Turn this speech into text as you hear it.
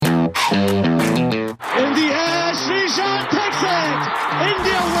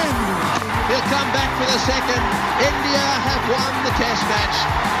come back for the second. India have won the test match.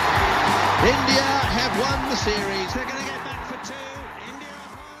 India have won the series. They're going to get back for two. India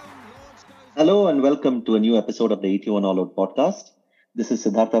home. Lords goes... Hello and welcome to a new episode of the 81 All Out podcast. This is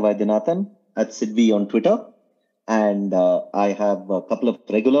Siddhartha Vaidyanathan at Sidvi on Twitter. And I have a couple of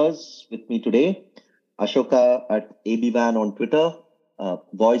regulars with me today. Ashoka at ABVan on Twitter,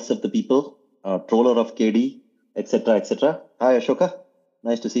 voice of the people, troller of KD, etc., etc. Hi, Ashoka.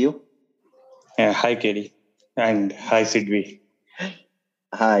 Nice to see you. Hi, KD. And hi, Sidvi.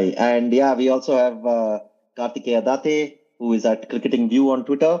 Hi. And yeah, we also have Kartikeya Date, who is at Cricketing View on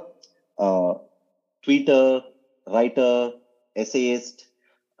Twitter, tweeter, writer, essayist,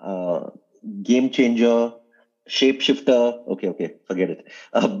 game changer, shapeshifter. Okay, forget it.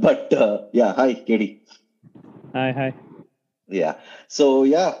 Yeah, hi, Katie. Hi. Yeah. So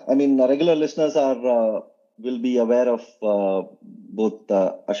yeah, I mean, regular listeners will be aware of both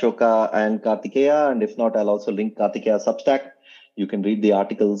Ashoka and Kartikeya, and if not, I'll also link Kartikeya's Substack. You can read the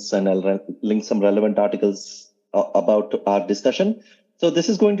articles, and I'll link some relevant articles about our discussion. So this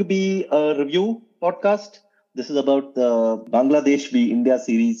is going to be a review podcast. This is about the Bangladesh v India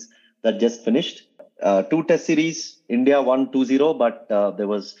series that just finished. 2 test series, India won 2-0, but there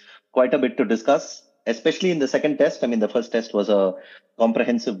was quite a bit to discuss, especially in the second test. I mean, the first test was a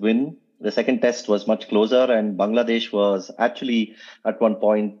comprehensive win. The second test was much closer, and Bangladesh was actually at one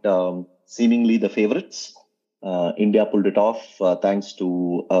point seemingly the favorites. India pulled it off thanks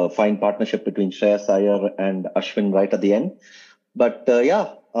to a fine partnership between Shreyas Iyer and Ashwin right at the end. But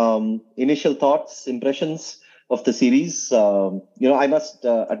initial thoughts, impressions of the series. I must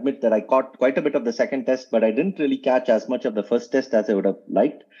admit that I caught quite a bit of the second test, but I didn't really catch as much of the first test as I would have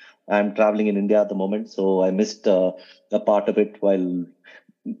liked. I'm traveling in India at the moment, so I missed a part of it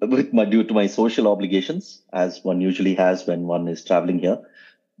due to my social obligations, as one usually has when one is traveling here.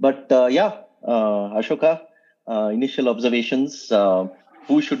 But Ashoka, initial observations.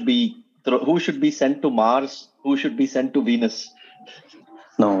 Who should be sent to Mars? Who should be sent to Venus?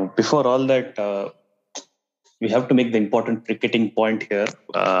 No, before all that, we have to make the important cricketing point here.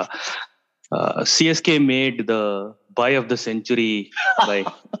 CSK made the buy of the century by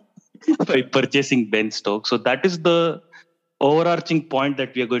purchasing Ben Stokes. So that is the overarching point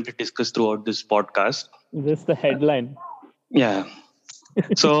that we are going to discuss throughout this podcast. This is the headline. Yeah.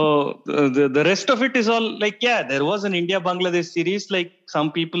 So the rest of it is all there was an India-Bangladesh series. Like,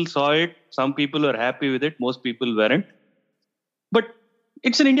 some people saw it, some people were happy with it, most people weren't. But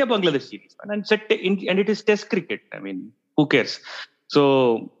it's an India-Bangladesh series, and it is Test cricket. I mean, who cares?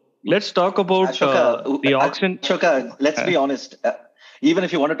 So let's talk about the auction. Ashoka, let's be honest. Even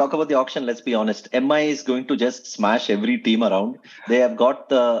if you want to talk about the auction, let's be honest. MI is going to just smash every team around. They have got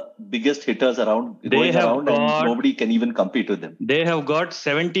the biggest hitters around, and nobody can even compete with them. They have got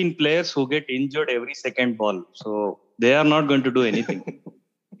 17 players who get injured every second ball. So they are not going to do anything.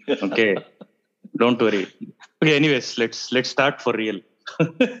 Okay. Don't worry. Okay, anyways, let's start for real.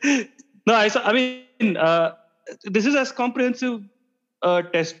 This is as comprehensive a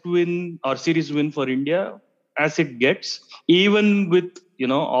test win or series win for India as it gets, even with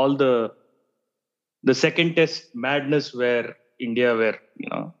all the second test madness where India were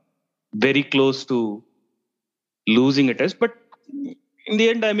very close to losing a test. But in the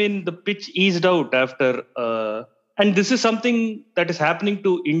end, I mean, the pitch eased out after and this is something that is happening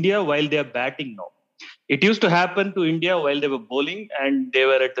to India while they are batting now. It used to happen to India while they were bowling, and they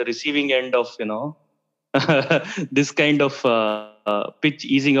were at the receiving end of this kind of pitch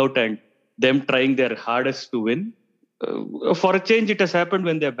easing out and them trying their hardest to win. For a change, it has happened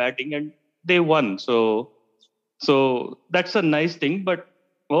when they're batting, and they won. So that's a nice thing. But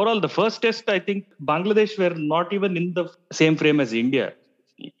overall, the first test, I think Bangladesh were not even in the same frame as India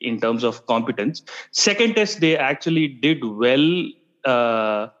in terms of competence. Second test, they actually did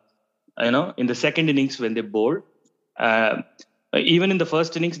well, in the second innings when they bowled. Even in the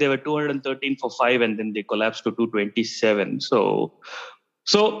first innings, they were 213 for 5, and then they collapsed to 227. So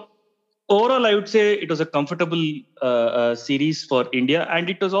overall, I would say it was a comfortable series for India, and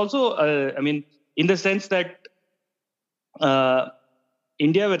it was also, in the sense that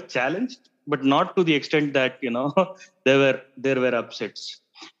India were challenged, but not to the extent that there were upsets.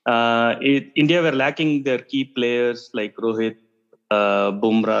 India were lacking their key players like Rohit,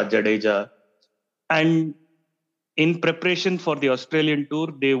 Bumrah, Jadeja, and in preparation for the Australian tour,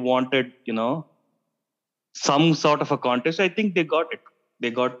 they wanted some sort of a contest. I think they got it. They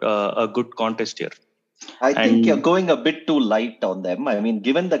got a good contest here. I think you're going a bit too light on them. I mean,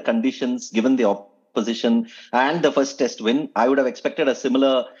 given the conditions, given the position and the first test win. I would have expected a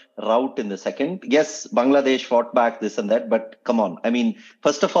similar route in the second. Yes, Bangladesh fought back, this and that, but come on. I mean,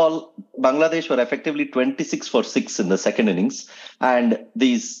 first of all, Bangladesh were effectively 26 for 6 in the second innings, and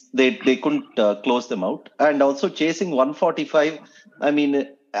they couldn't close them out. And also chasing 145, I mean,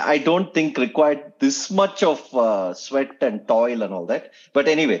 I don't think required this much of sweat and toil and all that. But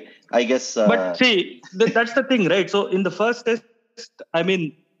anyway, I guess. But see, that's the thing, right? So in the first test, I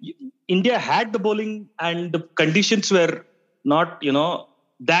mean, India had the bowling and the conditions were not,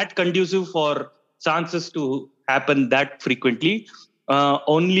 that conducive for chances to happen that frequently.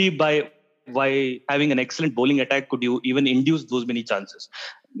 Only by having an excellent bowling attack could you even induce those many chances.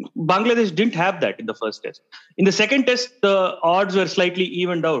 Bangladesh didn't have that in the first test. In the second test, the odds were slightly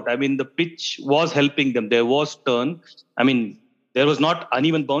evened out. I mean, the pitch was helping them. There was turn. I mean, there was not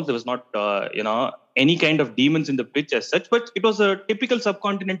uneven bounce. There was not, any kind of demons in the pitch as such. But it was a typical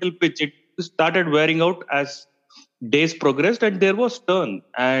subcontinental pitch. It started wearing out as days progressed, and there was turn.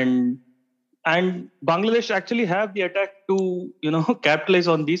 And Bangladesh actually have the attack to, capitalize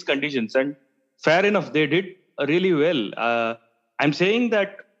on these conditions. And fair enough, they did really well. I'm saying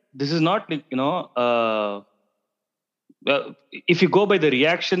that this is not, if you go by the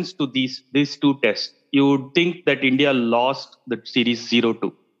reactions to these two tests, you would think that India lost the series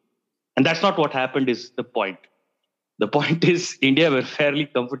 0-2. And that's not what happened is the point. The point is India were fairly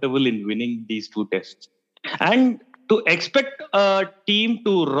comfortable in winning these two tests. And to expect a team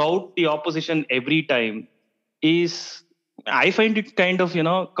to rout the opposition every time is, I find it kind of,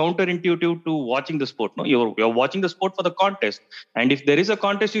 counterintuitive to watching the sport. No, you're watching the sport for the contest. And if there is a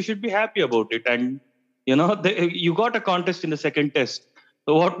contest, you should be happy about it. And, you got a contest in the second test.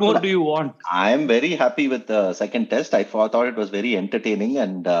 So what more do you want? I am very happy with the second test. I thought it was very entertaining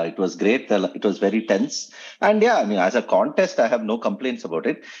and it was great. It was very tense. And yeah, I mean, as a contest, I have no complaints about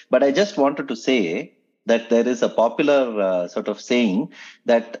it. But I just wanted to say that there is a popular sort of saying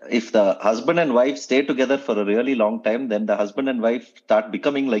that if the husband and wife stay together for a really long time, then the husband and wife start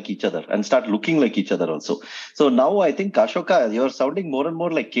becoming like each other and start looking like each other also. So now I think, Ashoka, you're sounding more and more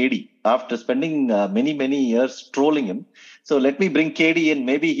like KD after spending many, many years trolling him. So let me bring KD in.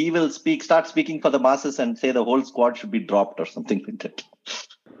 Maybe he will start speaking for the masses and say the whole squad should be dropped or something like that.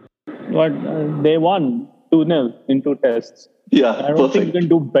 But they won 2-0 in 2 tests. Yeah, I don't think you can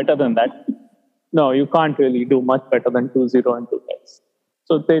do better than that. No, you can't really do much better than 2-0 in 2 tests.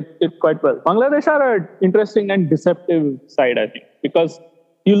 So they did quite well. Bangladesh are an interesting and deceptive side, I think, because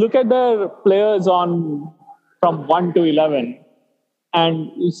you look at their players from 1 to 11,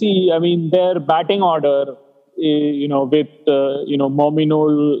 and you see, I mean, their batting order, with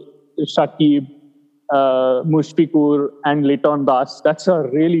Mominul, Shakib, Mushfiqur, and Liton Das, that's a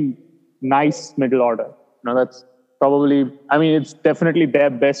really nice middle order. That's probably, I mean, it's definitely their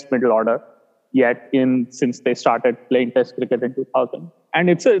best middle order yet since they started playing Test cricket in 2000. And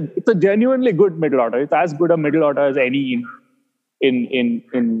it's a genuinely good middle order. It's as good a middle order as any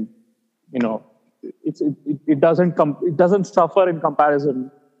in it doesn't suffer in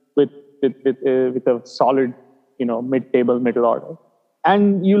comparison with a solid mid-table middle order.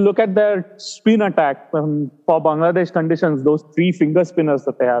 And you look at their spin attack for Bangladesh conditions, those 3 finger spinners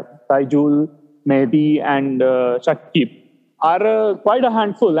that they have, Taijul, Mehdi, and Shakib, are quite a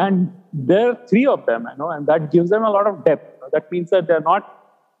handful. And there are 3 of them, and that gives them a lot of depth. That means that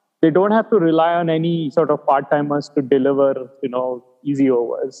they don't have to rely on any sort of part-timers to deliver, easy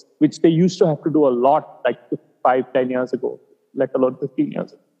overs, which they used to have to do a lot like 5-10 years ago, let alone 15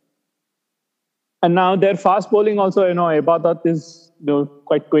 years ago. And now their fast bowling also, Ibadat is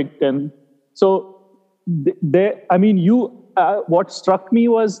quite quick. And so what struck me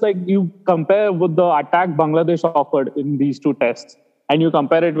was like you compare with the attack Bangladesh offered in these 2 tests, and you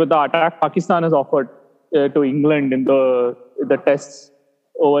compare it with the attack Pakistan has offered to England in the tests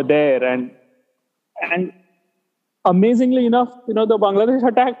over there. And amazingly enough, the Bangladesh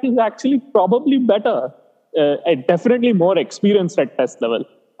attack is actually probably better, definitely more experienced at test level.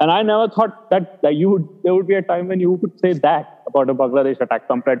 And I never thought that there would be a time when you could say that about a Bangladesh attack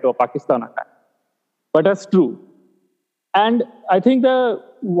compared to a Pakistan attack. But that's true. And I think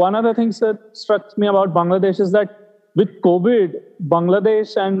one of the things that struck me about Bangladesh is that with COVID,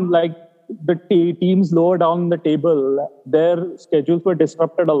 Bangladesh and the teams lower down the table, their schedules were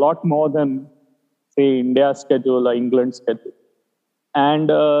disrupted a lot more than, say, India's schedule or England's schedule. And,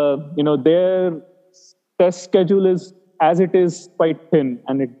 their test schedule is, as it is, quite thin,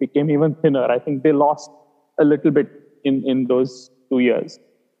 and it became even thinner. I think they lost a little bit in those 2 years.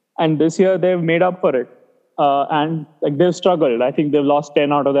 And this year, they've made up for it. And they've struggled. I think they've lost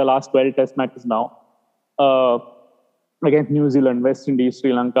 10 out of their last 12 test matches now. Against New Zealand, West Indies,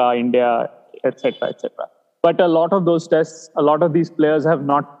 Sri Lanka, India, etc., etc. But a lot of those tests, a lot of these players have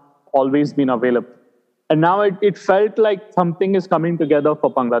not always been available. And now it felt like something is coming together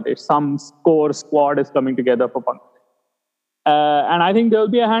for Bangladesh. Some core squad is coming together for Bangladesh. And I think there will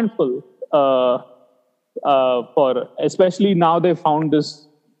be a handful for, especially now they found this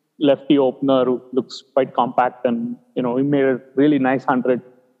lefty opener who looks quite compact and, he made a really nice 100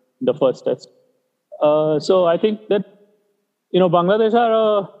 in the first test. So I think that, Bangladesh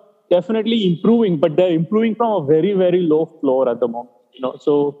are definitely improving, but they're improving from a very, very low floor at the moment.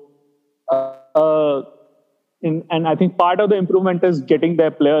 And I think part of the improvement is getting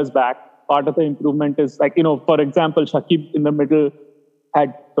their players back. Part of the improvement is for example, Shakib in the middle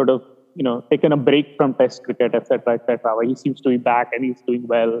had sort of, taken a break from Test cricket, etc., etc. He seems to be back and he's doing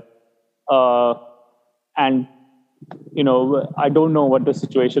well. And I don't know what the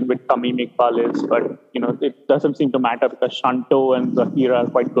situation with Tamim Iqbal is, but it doesn't seem to matter because Shanto and Zakir are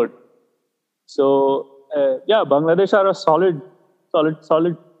quite good. So Bangladesh are a solid,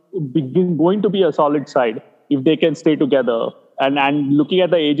 going to be a solid side if they can stay together. And looking at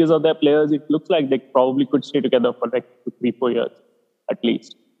the ages of their players, it looks like they probably could stay together for like 3-4 years at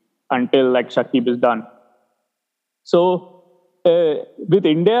least until like Shakib is done. So with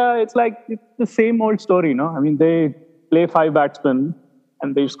India, it's the same old story, I mean, they play 5 batsmen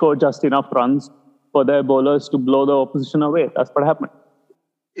and they score just enough runs for their bowlers to blow the opposition away. That's what happened.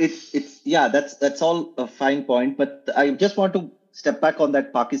 That's all a fine point. But I just want to step back on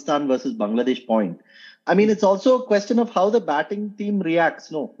that Pakistan versus Bangladesh point. I mean, it's also a question of how the batting team reacts.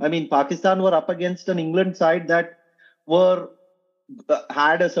 No, I mean, Pakistan were up against an England side that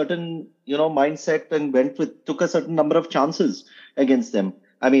had a certain, mindset and took a certain number of chances against them.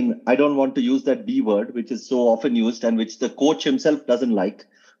 I mean, I don't want to use that B word, which is so often used and which the coach himself doesn't like.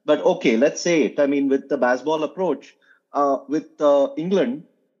 But okay, let's say it. I mean, with the baseball approach, with England,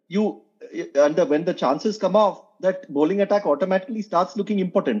 when the chances come off, that bowling attack automatically starts looking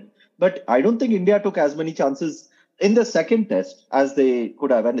important. But I don't think India took as many chances in the second test as they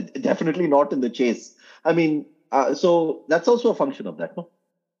could have, and definitely not in the chase. I mean, so that's also a function of that, no?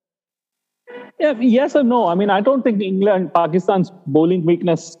 Yeah, yes or no. I mean, I don't think Pakistan's bowling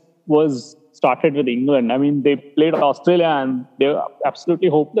weakness was started with England. I mean, they played Australia and they were absolutely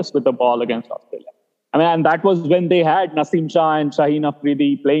hopeless with the ball against Australia. I mean, and that was when they had Naseem Shah and Shaheen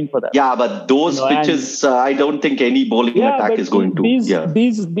Afridi playing for them. Yeah, but those pitches, I don't think any bowling attack is going to.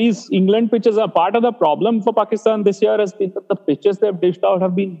 These England pitches are part of the problem for Pakistan this year. Has been that the pitches they've dished out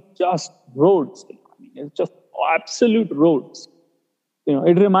have been just roads. I mean, it's just absolute roads.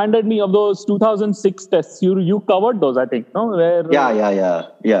 It reminded me of those 2006 tests. You covered those, I think, no? Where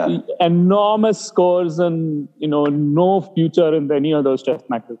yeah. Enormous scores and no future in any of those test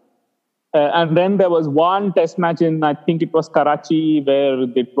matches. And then there was one test match in, I think it was Karachi, where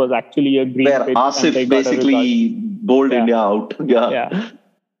it was actually a green pitch. Where Asif basically bowled India out. Yeah.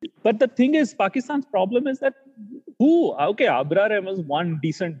 But the thing is, Pakistan's problem is that Abrar was one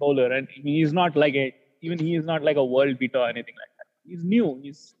decent bowler, and he's not like he is not like a world beater or anything like that. He's new.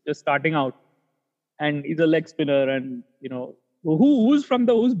 He's just starting out, and he's a leg spinner. And who's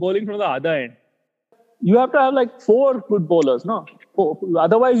bowling from the other end? You have to have like 4 good bowlers, no?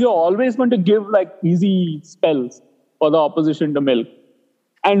 Otherwise, you're always going to give like easy spells for the opposition to milk.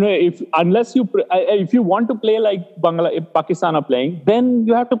 And if you want to play like Pakistan are playing, then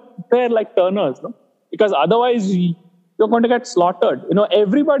you have to pair like turners, no? Because otherwise you're going to get slaughtered.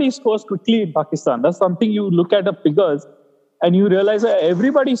 Everybody scores quickly in Pakistan. That's something you look at the figures and you realize that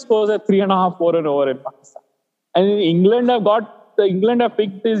everybody scores at 3.5, 4 an over in Pakistan. And in England have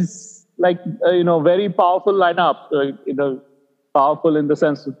picked this very powerful lineup, powerful in the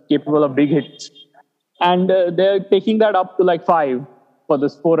sense capable of big hits. And they're taking that up to like 5 for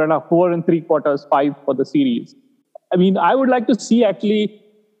this 4 and 3/4, 5 for the series. I mean, I would like to see actually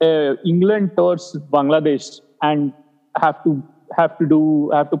England towards Bangladesh and have to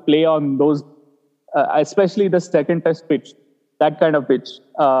play on those, especially the second test pitch, that kind of pitch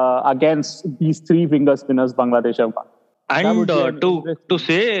against these 3 finger spinners Bangladesh have got. And to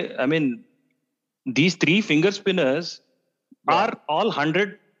say, I mean, these 3 finger spinners are all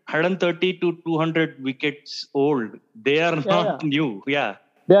 130 to 200 wickets old. They are not new. Yeah.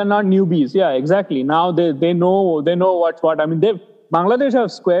 They are not newbies. Yeah, exactly. Now they know what's what. I mean, Bangladesh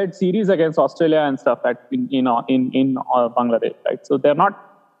have squared series against Australia and stuff in Bangladesh, right? So they're not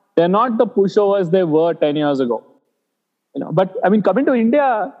the pushovers they were 10 years ago. But I mean, coming to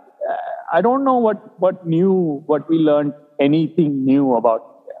India, I don't know what we learned anything new about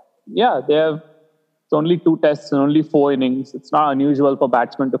India. Yeah, they have. It's only 2 tests and only 4 innings. It's not unusual for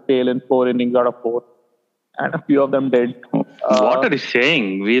batsmen to fail in 4 innings out of 4. and a few of them did. What are you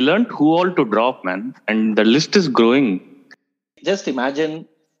saying? We learned who all to drop, man, and the list is growing. Just imagine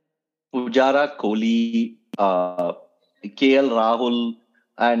Pujara, Kohli, KL Rahul,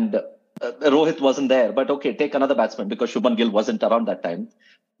 and Rohit wasn't there. But okay, take another batsman because Shubman Gill wasn't around that time.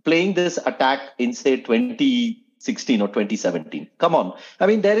 Playing this attack in, say, 2016 or 2017. Come on. I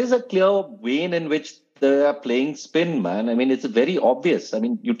mean, there is a clear vein in which they are playing spin, man. I mean, it's very obvious. I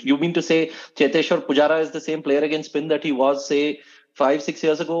mean, you mean to say Cheteshwar Pujara is the same player against spin that he was, say, 5-6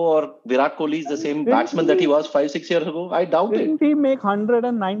 years ago, or Virat Kohli is the same batsman that he was 5-6 years ago? I doubt it. Didn't he make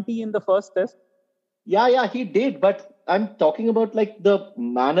 190 in the first test? Yeah, he did. But I'm talking about like the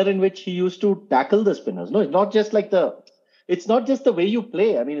manner in which he used to tackle the spinners. No, it's not just the way you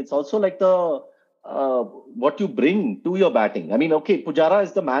play. I mean, it's also like the what you bring to your batting. I mean, okay, Pujara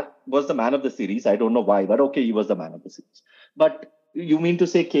was the man of the series. I don't know why, but okay, he was the man of the series. But you mean to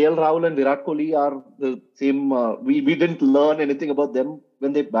say KL Rahul and Virat Kohli are the same? We didn't learn anything about them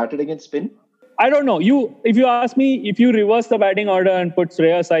when they batted against spin? I don't know. If you ask me, if you reverse the batting order and put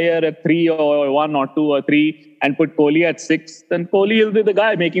Shreyas Iyer at 3 or 1 or 2 or 3 and put Kohli at 6, then Kohli will be the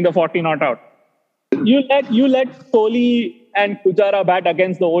guy making the 40 not out. You let Kohli and Pujara bat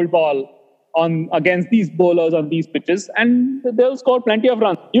against the old ball against these bowlers on these pitches, and they'll score plenty of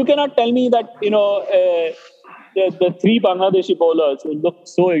runs. You cannot tell me that the three Bangladeshi bowlers who looked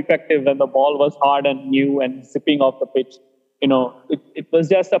so effective when the ball was hard and new and zipping off the pitch. It was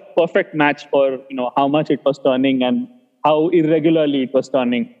just a perfect match for how much it was turning and how irregularly it was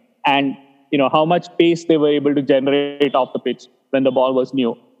turning, and how much pace they were able to generate off the pitch when the ball was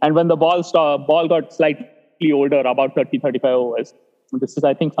new. And when the ball got slightly older, about 30-35 overs, this is,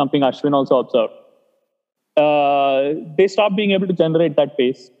 I think, something Ashwin also observed. They stopped being able to generate that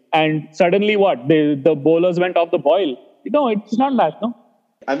pace, and suddenly the bowlers went off the boil. It's not that. No,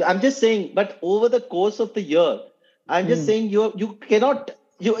 I'm just saying. But over the course of the year, I'm just saying you cannot.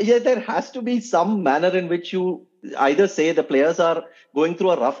 There has to be some manner in which you either say the players are going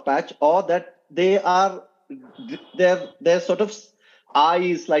through a rough patch, or that their sort of eye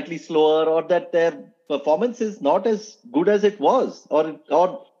is slightly slower, or that their performance is not as good as it was, or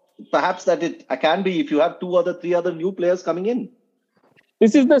perhaps that it can be if you have 2 or 3 other new players coming in.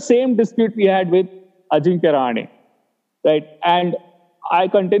 This is the same dispute we had with Ajinkya Rahane, right? And I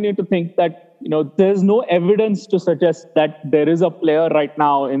continue to think that there's no evidence to suggest that there is a player right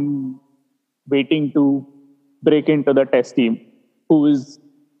now waiting to break into the test team who is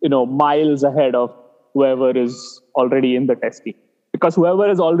miles ahead of whoever is already in the test team. Because whoever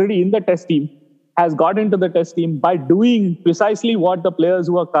is already in the test team has got into the test team by doing precisely what the players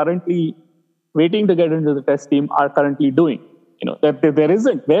who are currently waiting to get into the test team are currently doing. That there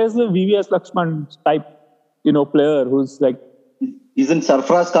isn't. Where's the VVS Lakshman type, player who's like? Isn't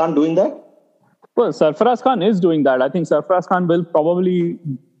Sarfaraz Khan doing that? Well, Sarfaraz Khan is doing that. I think Sarfaraz Khan will probably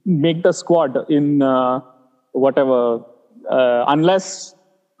make the squad in whatever, unless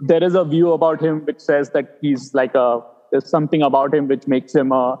there is a view about him which says that he's like there's something about him which makes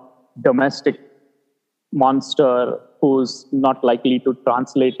him a domestic monster who's not likely to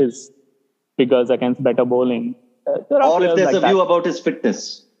translate his figures against better bowling. Or if there's a view about his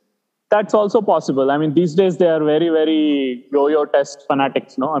fitness. That's also possible. I mean, these days they are very, very yo-yo test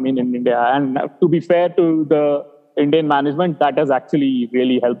fanatics, no? I mean, in India. And to be fair to the Indian management, that has actually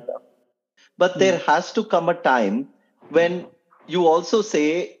really helped them. But there has to come a time when you also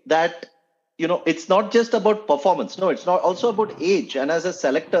say that, it's not just about performance. No, it's not also about age. And as a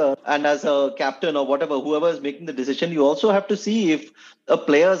selector and as a captain or whatever, whoever is making the decision, you also have to see if a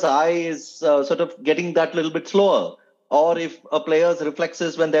player's eye is sort of getting that little bit slower, or if a player's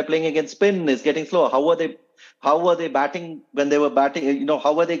reflexes when they're playing against spin is getting slower. How were they batting when they were batting?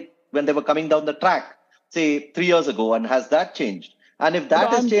 How were they when they were coming down the track, say 3 years ago? And has that changed? And if that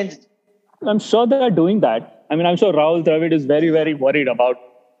has changed, I'm sure they are doing that. I mean, I'm sure Rahul Dravid is very, very worried about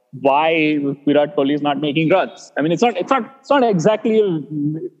why Virat Kohli is not making runs. I mean, it's not exactly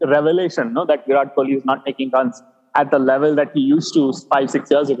a revelation, no, that Virat Kohli is not making runs at the level that he used to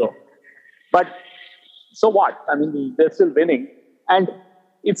 5-6 years ago. But so what? I mean, they're still winning, and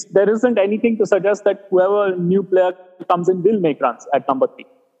there isn't anything to suggest that whoever new player comes in will make runs at number 3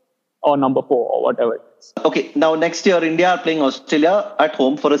 or number 4 or whatever it is. Okay, now next year India are playing Australia at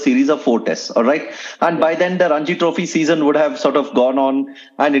home for a series of 4 tests, all right? And by then the Ranji Trophy season would have sort of gone on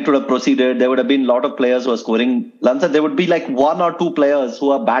and it would have proceeded. There would have been a lot of players who are scoring runs, and there would be like 1 or 2 players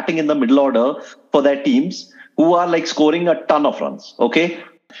who are batting in the middle order for their teams who are like scoring a ton of runs, okay?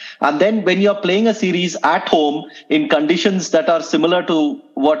 And then when you're playing a series at home in conditions that are similar to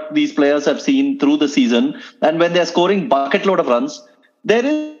what these players have seen through the season, and when they're scoring bucket load of runs, there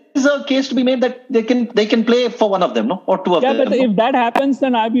is is a case to be made that they can play for one of them, no, or two of them. Yeah, but if that happens,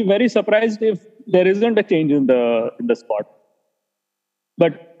 then I'd be very surprised if there isn't a change in the squad.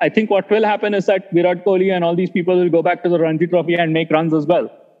 But I think what will happen is that Virat Kohli and all these people will go back to the Ranji Trophy and make runs as well.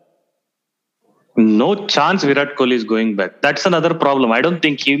 No chance Virat Kohli is going back. That's another problem. I don't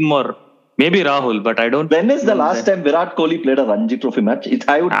think him or maybe Rahul, but I don't. When is the last time Virat Kohli played a Ranji Trophy match?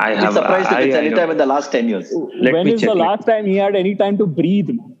 I would be surprised if it's any time in the last 10 years. When is the last time he had any time to breathe?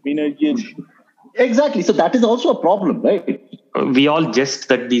 Exactly. So that is also a problem, right? We all jest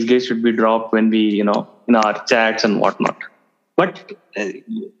that these guys should be dropped when we, in our chats and whatnot. But the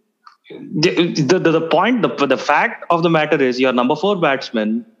point, the fact of the matter is your number 4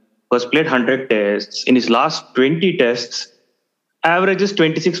 batsman who has played 100 tests, in his last 20 tests, averages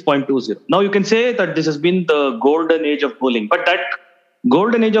 26.20. Now you can say that this has been the golden age of bowling, but that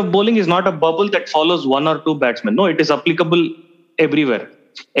golden age of bowling is not a bubble that follows 1 or 2 batsmen. No, it is applicable everywhere.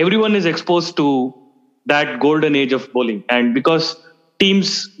 Everyone is exposed to that golden age of bowling. And because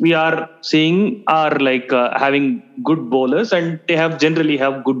teams we are seeing are like having good bowlers and they generally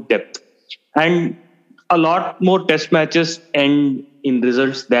have good depth. And a lot more test matches end in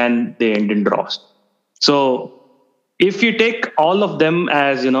results than they end in draws. So if you take all of them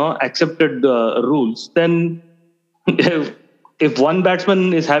as, accepted rules, then if one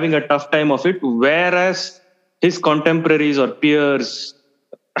batsman is having a tough time of it, whereas his contemporaries or peers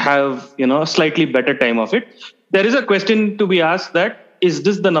have, slightly better time of it, there is a question to be asked that, is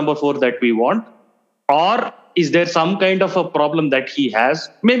this the number 4 that we want? Or is there some kind of a problem that he has?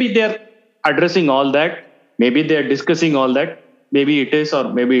 Maybe they're addressing all that. Maybe they're discussing all that. Maybe it is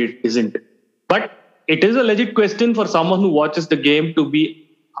or maybe it isn't. But it is a legit question for someone who watches the game to be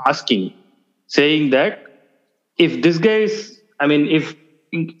asking, saying that if this guy is, if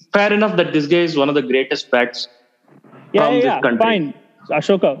fair enough that this guy is one of the greatest bats from this country. Fine.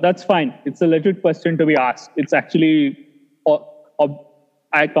 Ashoka, that's fine. It's a legit question to be asked. It's actually,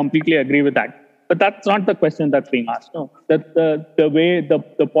 I completely agree with that. But that's not the question that's being asked. No, that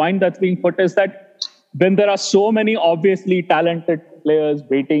the point that's being put is that when there are so many obviously talented players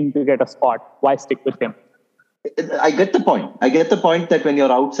waiting to get a spot, why stick with him? I get the point. I get the point that when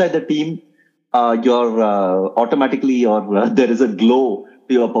you're outside the team, you're automatically there is a glow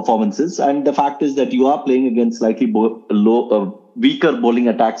to your performances. And the fact is that you are playing against slightly weaker bowling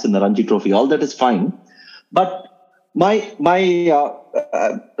attacks in the Ranji Trophy. All that is fine. But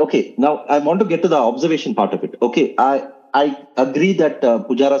okay, now I want to get to the observation part of it. Okay, I agree that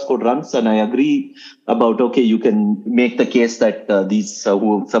Pujara scored runs, and I agree about, you can make the case that this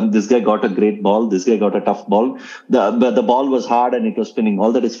guy got a great ball, this guy got a tough ball. The ball was hard and it was spinning.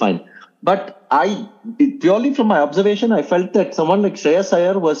 All that is fine. But purely from my observation, I felt that someone like Shreyas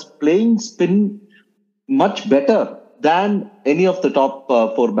Iyer was playing spin much better than any of the top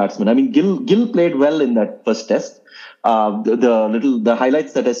 4 batsmen. Gill played well in that first test. The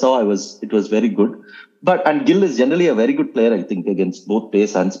highlights that I saw, it was very good. And Gill is generally a very good player, I think, against both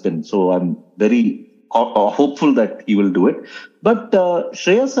pace and spin. So I'm very hopeful that he will do it. But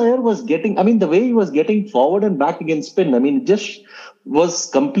Shreyas Iyer was getting, the way he was getting forward and back against spin, it just was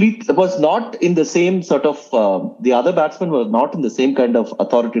complete. It was not in the same sort of, the other batsman was not in the same kind of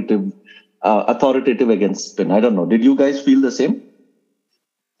authoritative against spin. I don't know. Did you guys feel the same?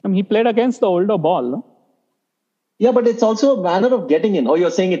 He played against the older ball, no? Yeah, but it's also a manner of getting in. Or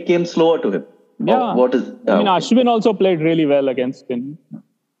you're saying it came slower to him? Yeah. Ashwin also played really well against spin.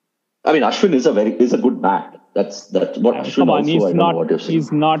 Ashwin is a good bat. That's what Ashwin also.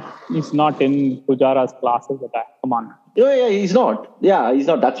 He's not in Pujara's class as a bat. Come on. Yeah, he's not. Yeah, he's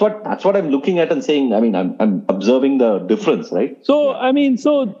not. That's what I'm looking at and saying. I'm observing the difference, right? So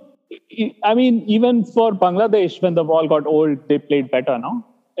even for Bangladesh, when the ball got old, they played better. No,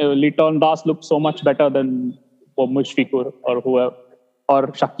 Liton Das looked so much better than Mushfiqur or whoever or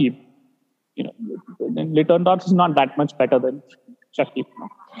Shakib. Liton Das is not that much better than Shakib. No?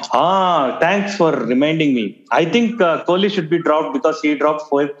 Thanks for reminding me. I think Kohli should be dropped because he dropped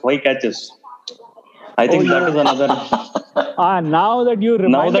 5 catches. I think that is another. Now that you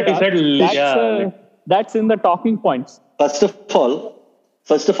remind me, that's in the talking points. First of all,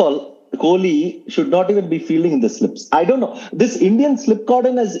 Kohli should not even be fielding the slips. I don't know. This Indian slip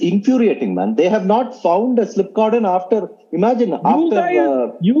cordon is infuriating, man. They have not found a slip cordon after. Imagine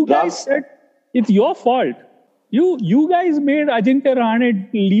you guys said it's your fault. You guys made Ajinkya Rahane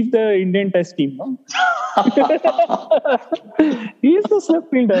leave the Indian Test team, no? He is the slip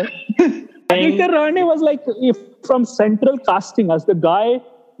fielder. Ajinkya Rahane was like from central casting as the guy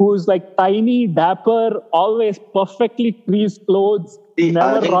who's like tiny, dapper, always perfectly creased clothes.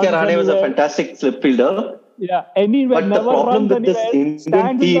 Ajinkya Rahane was a fantastic slip fielder. Yeah, anywhere, But the never problem runs with this anywhere, Indian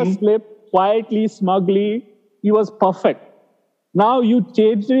stands in the team, slip quietly, smugly. He was perfect. Now you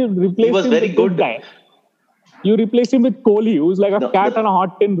changed him, he replaced was him very with this good. guy. You replaced him with Kohli, who's like a No, cat on a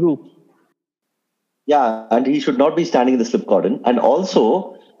hot tin roof. yeah, and he should not be standing in the slip cordon. And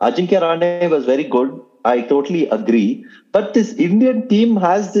also, Ajinkya Rahane was very good. I totally agree. But this Indian team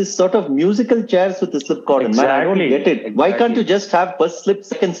has this sort of musical chairs with the slip cordon. Man, I don't get it. Why can't you just have first slip,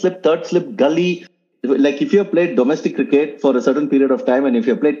 second slip, third slip, gully? Like if you have played domestic cricket for a certain period of time and if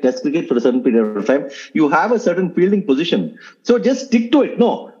you have played test cricket for a certain period of time, you have a certain fielding position. So just stick to it.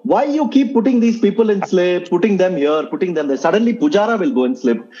 No, why you keep putting these people in slip, putting them here, putting them there? Suddenly Pujara will go in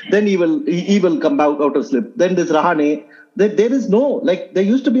slip, then he will come out of slip. Then this Rahane. There is no, like, there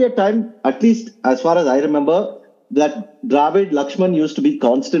used to be a time, at least as far as I remember, that Dravid Lakshman used to be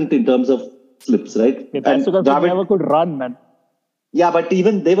constant in terms of slips, right? Yeah, that's because he never could run, man. Yeah, but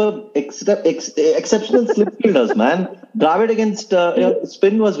even they were exceptional slip fielders, man. Dravid against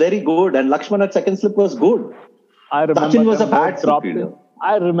spin was very good, and Lakshman at second slip was good. I remember Sachin was a them bad slip dropping. fielder.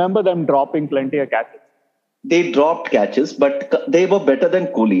 I remember them dropping plenty of catches. They dropped catches, but they were better than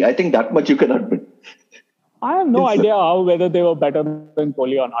Kohli. I think that much you can admit. I have no idea whether they were better than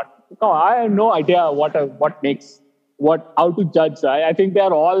Kohli or not. No, I have no idea how to judge. I think they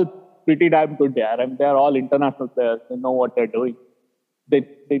are all pretty damn good there. I mean, they are all international players. They know what they're doing. They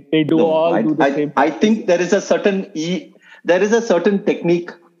do the same. I think there is a certain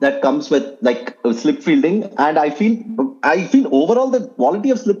technique that comes with like slip fielding, and I feel overall the quality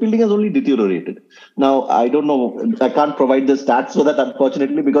of slip fielding has only deteriorated. Now I don't know. I can't provide the stats for that,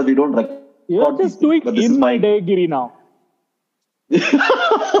 unfortunately, because we don't record. You're just doing in my day, Giri, now.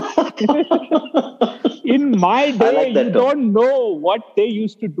 In my day, like you don't know what they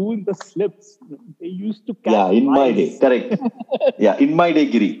used to do in the slips. They used to catch. Yeah, in my day, correct. Yeah, in my day,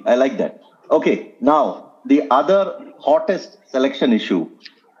 Giri. I like that. Okay, now the other hottest selection issue.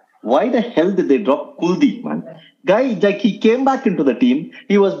 Why the hell did they drop Kuldeep, man? Guy, like he came back into the team.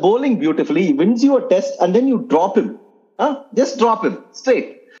 He was bowling beautifully. He wins you a test, and then you drop him. Huh? Just drop him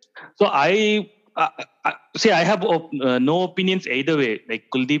straight. So I have no opinions either way, like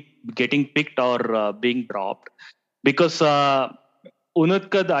Kuldeep getting picked or being dropped, because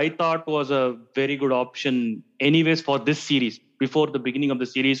Unadkat I thought was a very good option anyways for this series. Before the beginning of the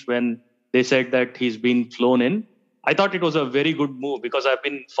series, when they said that he's been flown in, I thought it was a very good move because I've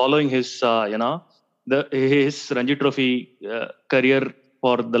been following his his Ranji Trophy career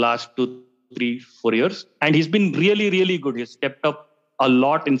for the last 2, 3, 4 years, and he's been really, really good. He's stepped up a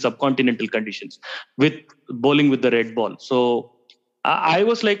lot in subcontinental conditions with bowling with the red ball. So I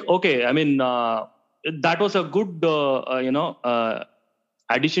was like, okay, I mean, that was a good,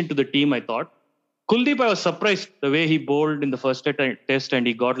 addition to the team, I thought. Kuldeep, I was surprised the way he bowled in the first test and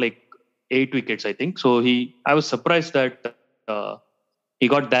he got like 8 wickets, I think. So I was surprised that he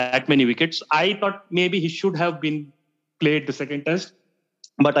got that many wickets. I thought maybe he should have been played the second test,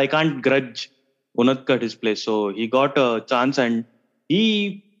 but I can't grudge Unadkat his place. So he got a chance and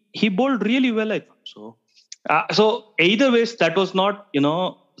he bowled really well, I thought. So either ways, that was not,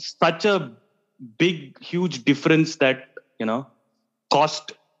 such a big, huge difference that,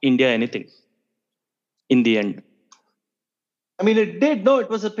 cost India anything in the end. I mean, it did. No, it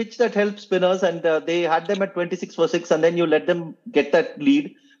was a pitch that helped spinners, and they had them at 26 for 6, and then you let them get that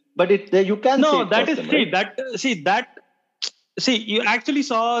lead. But you can no, that is them, right? You actually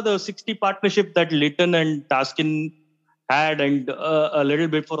saw the 60 partnership that Litton and Taskin had, and a little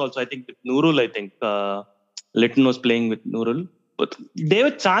bit for also, I think, with Nurul. I think Litton was playing with Nurul, but they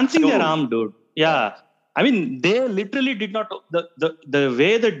were chancing their arm, dude. Yeah. I mean, they literally did not. The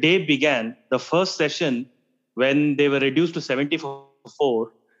way the day began, the first session, when they were reduced to 70 for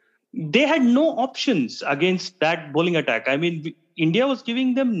 4, they had no options against that bowling attack. I mean, India was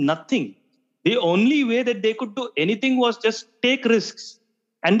giving them nothing. The only way that they could do anything was just take risks.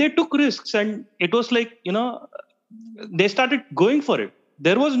 And they took risks. And it was like, they started going for it.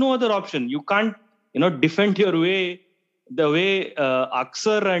 There was no other option. You can't, defend your way the way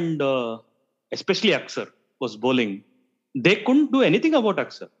Axar and especially Axar was bowling. They couldn't do anything about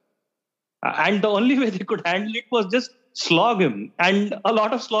Axar. And the only way they could handle it was just slog him. And a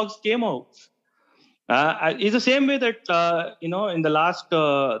lot of slogs came out. It's the same way that, in the last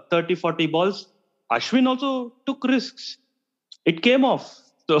 30, 40 balls, Ashwin also took risks. It came off.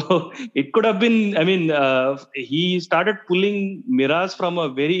 So it could have been, he started pulling Miraz from a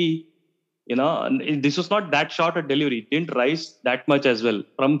very, this was not that short a delivery. It didn't rise that much as well.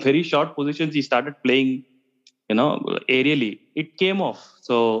 From very short positions, he started playing, aerially. It came off.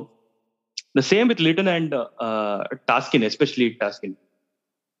 So the same with Litton and Taskin, especially Taskin.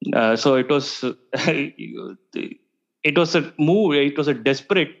 So it was it was a move. It was a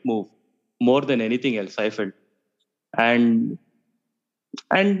desperate move more than anything else, I felt, and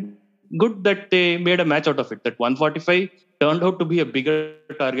good that they made a match out of it. That 145 turned out to be a bigger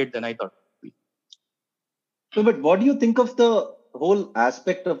target than I thought. No, but what do you think of the whole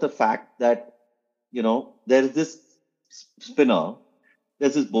aspect of the fact that, there is this spinner,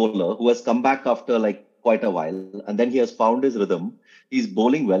 there's this bowler who has come back after like quite a while, and then he has found his rhythm. He's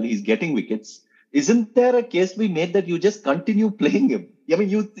bowling well, he's getting wickets. Isn't there a case to be made that you just continue playing him? I mean,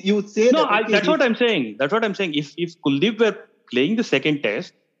 you say No, that. Okay, that's what I'm saying. That's what I'm saying. If Kuldeep were playing the second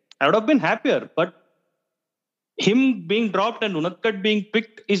test, I would have been happier. But him being dropped and Unadkat being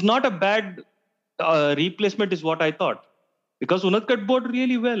picked is not a bad replacement, is what I thought. Because Unadkat bowled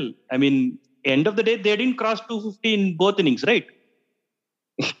really well. I mean, end of the day, they didn't cross 250 in both innings, right?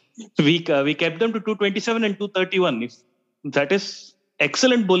 we kept them to 227 and 231. That is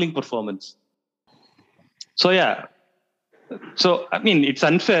excellent bowling performance. So yeah. So I mean, it's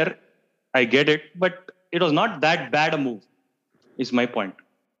unfair. I get it, but it was not that bad a move. Is my point.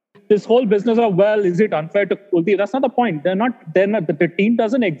 This whole business of, is it unfair to Kuldeep? That's not the point. They're not. The team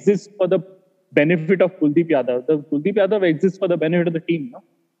doesn't exist for the benefit of Kuldeep Yadav. The Kuldeep Yadav exists for the benefit of the team. No?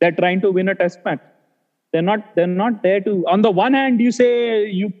 They're trying to win a test match. They're not there to. On the one hand, you say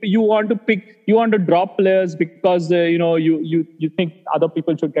you want to drop players because you think other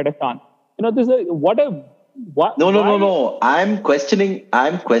people should get a chance. This is what. No. I'm questioning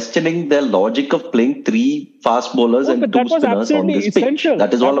the logic of playing three fast bowlers and two spinners on this pitch.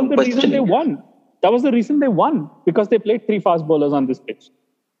 That is all I'm questioning. That was the reason they won, because they played three fast bowlers on this pitch.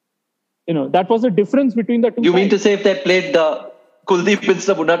 That was the difference between the two. You mean to say if they played Kuldeep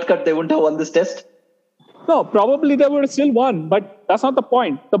instead of Unadkat, they wouldn't have won this test? No, probably they would have still won, but that's not the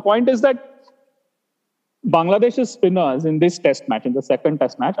point. The point is that Bangladesh's spinners in this test match, in the second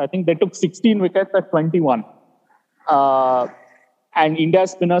test match, I think they took 16 wickets at 21. And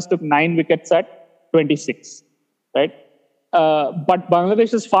India's spinners took 9 wickets at 26. Right? But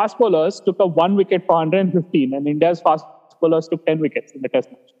Bangladesh's fast bowlers took a 1 wicket for 115, and India's fast bowlers took 10 wickets in the test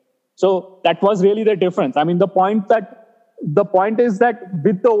match. So that was really the difference. I mean, the point is that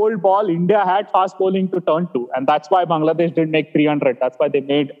with the old ball, India had fast bowling to turn to, and that's why Bangladesh didn't make 300. That's why they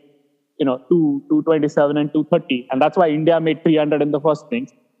made 227 and 230, and that's why India made 300 in the first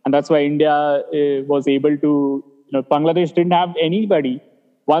innings, and that's why India was able to. Bangladesh didn't have anybody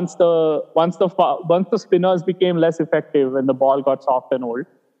once the spinners became less effective and the ball got soft and old.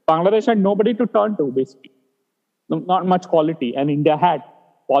 Bangladesh had nobody to turn to, basically. Not much quality, and India had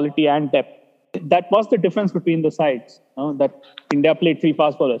quality and depth. That was the difference between the sides. That India played three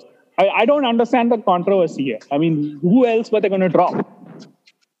fast bowlers. I don't understand the controversy here. I mean, who else were they going to drop?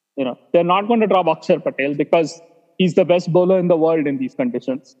 They're not going to drop Akshar Patel because he's the best bowler in the world in these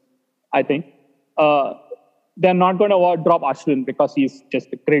conditions, I think. They're not going to drop Ashwin because he's just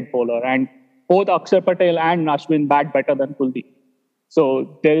a great bowler. And both Akshar Patel and Ashwin bat better than Kuldeep.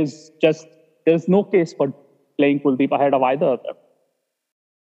 So there's no case for playing Kuldeep ahead of either of them.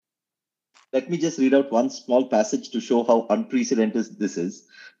 Let me just read out one small passage to show how unprecedented this is.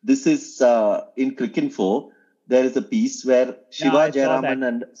 This is in Cricinfo. There is a piece where Shiva Jayaraman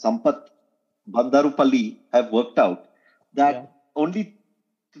and Sampath Bandarupalli have worked out that only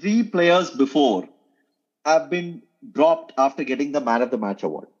 3 players before have been dropped after getting the Man of the Match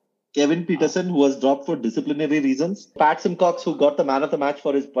award. Kevin Peterson, who was dropped for disciplinary reasons. Pat Simcox, who got the Man of the Match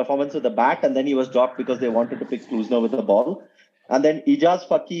for his performance with the bat, and then he was dropped because they wanted to pick Klusner with the ball. And then Ijaz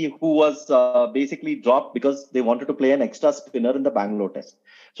Faki, who was basically dropped because they wanted to play an extra spinner in the Bangalore test.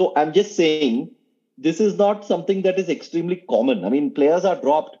 So I'm just saying, this is not something that is extremely common. I mean, players are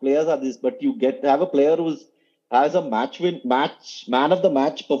dropped, players are this, but you have a player who has a man of the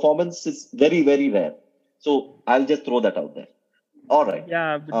match performance is very, very rare. So I'll just throw that out there. All right.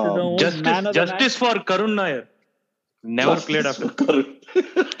 Yeah. Justice for Karun Nair. Never played after Karun.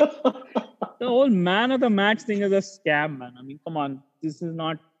 The whole man of the match thing is a scam, man. I mean, come on. This is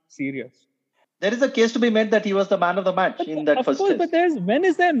not serious. There is a case to be made that he was the man of the match in that first test. But when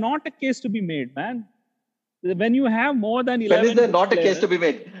is there not a case to be made, man? When you have more than 11 When is there not a case to be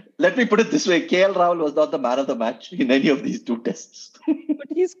made? Let me put it this way. KL Rahul was not the man of the match in any of these 2 tests. But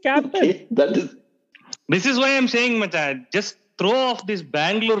he's captain. Okay, This is why I'm saying, Macha, just throw off this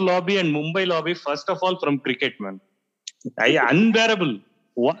Bangalore lobby and Mumbai lobby first of all from cricket, man. Unbearable.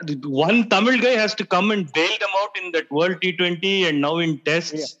 One Tamil guy has to come and bail them out in that World T20 and now in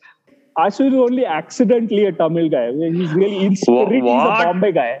tests. Yeah. Ashwin is only accidentally a Tamil guy. He's really in spirit, he's a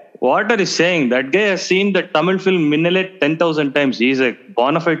Bombay guy. What are you saying? That guy has seen the Tamil film Minnale 10,000 times. He's a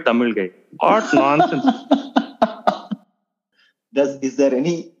bona fide Tamil guy. What nonsense. Is there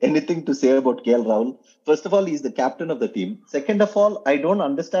anything to say about KL Rahul? First of all, he's the captain of the team. Second of all, I don't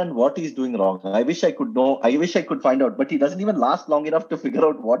understand what he's doing wrong. I wish I could know. I wish I could find out. But he doesn't even last long enough to figure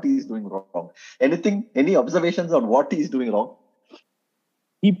out what he's doing wrong. Any observations on what he's doing wrong?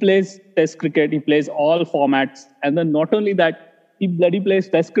 He plays Test cricket. He plays all formats, and then not only that, he bloody plays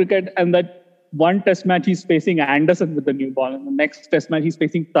Test cricket. And that one Test match he's facing Anderson with the new ball, and the next Test match he's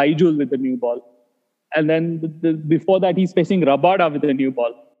facing Taijul with the new ball. And then before that, he's facing Rabada with a new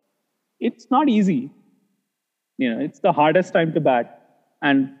ball. It's not easy. It's the hardest time to bat.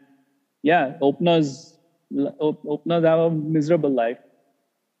 And yeah, openers have a miserable life.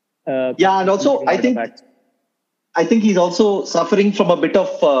 And also I think he's also suffering from a bit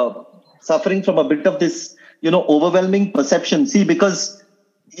of this, overwhelming perception. See, because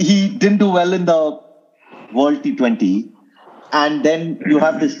he didn't do well in the World T20, and then you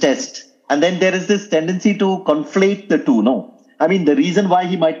have this Test. And then there is this tendency to conflate the two, no? I mean, the reason why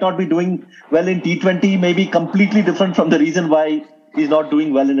he might not be doing well in T20 may be completely different from the reason why he's not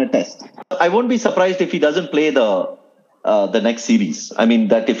doing well in a Test. I won't be surprised if he doesn't play the next series. I mean,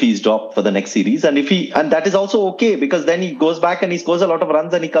 that if he's dropped for the next series, and that is also okay, because then he goes back and he scores a lot of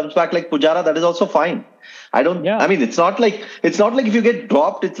runs and he comes back like Pujara. That is also fine. I mean, it's not like if you get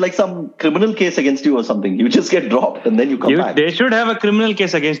dropped, it's like some criminal case against you or something. You just get dropped and then you come back. They should have a criminal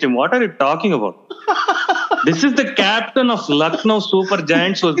case against him. What are you talking about? This is the captain of Lucknow Super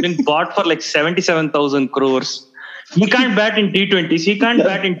Giants who has been bought for like 77,000 crores. He can't bat in T20s. He can't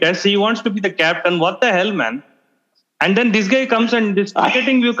bat in Tests. He wants to be the captain. What the hell, man? And then this guy comes and this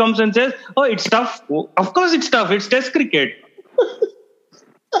cricketing view comes and says, "Oh, it's tough." Of course it's tough. It's Test cricket.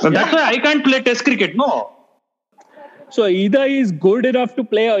 That's why I can't play Test cricket. No. So either he's good enough to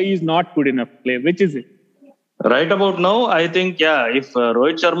play or he's not good enough to play. Which is it? Right about now, I think, if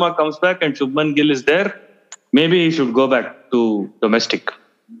Rohit Sharma comes back and Shubman Gill is there, maybe he should go back to domestic.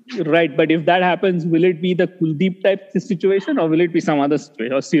 Right, but if that happens, will it be the Kuldeep type situation, or will it be some other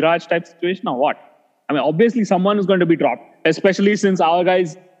situation, or Siraj type situation, or what? I mean, obviously someone is going to be dropped, especially since our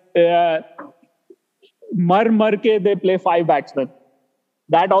guys, mar ke, they play 5 batsmen.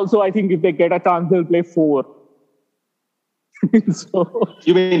 That also, I think if they get a chance, they'll play 4. So,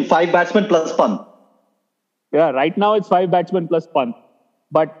 you mean 5 batsmen plus Pant? Yeah, right now it's 5 batsmen plus Pant.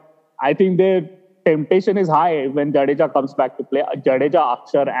 But I think their temptation is high when Jadeja comes back to play. Jadeja,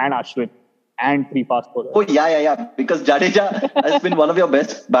 Akshar and Ashwin and 3 fast bowlers. Oh, yeah. Because Jadeja has been one of your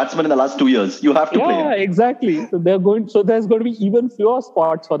best batsmen in the last 2 years. You have to play him. Yeah, exactly. So there's going to be even fewer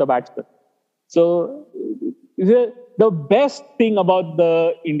spots for the batsmen. So the best thing about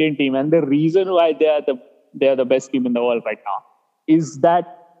the Indian team, and the reason why they are the best team in the world right now, is that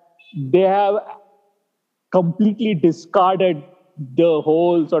they have completely discarded the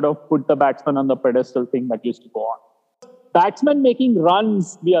whole sort of put the batsman on the pedestal thing that used to go on. Batsmen making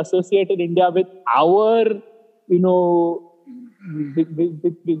runs, we associated India with our, with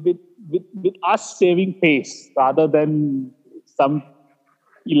us saving pace rather than some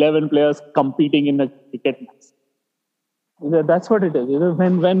 11 players competing in a cricket match. That's what it is.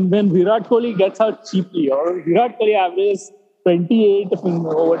 When Virat Kohli gets out cheaply, or Virat Kohli averages 28 in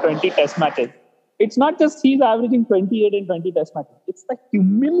over 20 Test matches, it's not just he's averaging 28 in 20 Test matches. It's the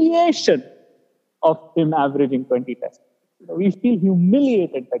humiliation of him averaging 20 Test matches. We feel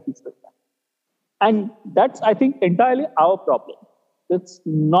humiliated that he's doing that. And that's, I think, entirely our problem. It's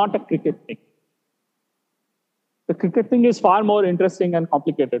not a cricket thing. The cricket thing is far more interesting and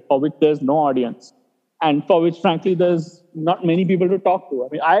complicated, for which there's no audience. And for which, frankly, there's not many people to talk to. I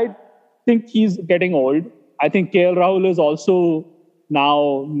mean, I think he's getting old. I think KL Rahul is also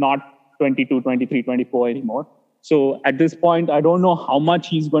now not 22, 23, 24 anymore. So at this point, I don't know how much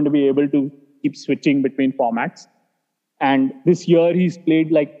he's going to be able to keep switching between formats. And this year, he's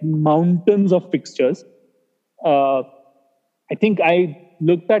played like mountains of fixtures. I think I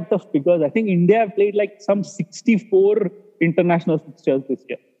looked at the figures. I think India have played like some 64 international fixtures this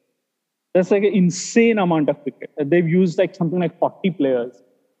year. That's like an insane amount of cricket. They've used like something like 40 players.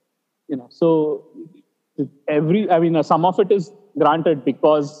 So some of it is granted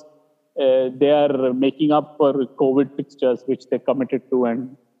because they are making up for COVID fixtures, which they committed to,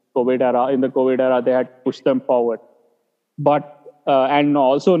 and in the COVID era, they had pushed them forward. But and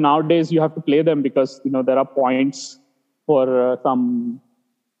also nowadays you have to play them because there are points for some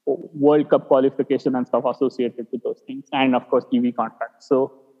World Cup qualification and stuff associated with those things, and of course TV contracts.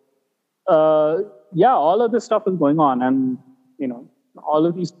 So all of this stuff is going on, and all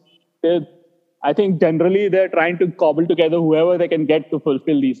of these. I think generally they're trying to cobble together whoever they can get to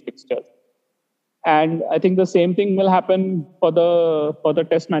fulfill these fixtures. And I think the same thing will happen for the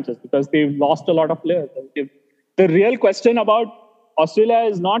Test matches, because they've lost a lot of players. the real question about Australia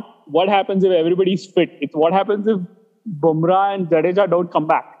is not what happens if everybody's fit. It's what happens if Bumrah and Jadeja don't come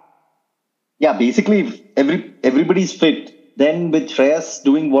back. Yeah, basically, if everybody's fit, then with Shreyas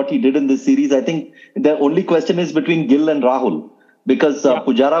doing what he did in this series, I think the only question is between Gill and Rahul. Because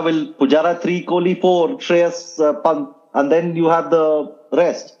Pujara 3, Kohli 4, Shreyas Pant, and then you have the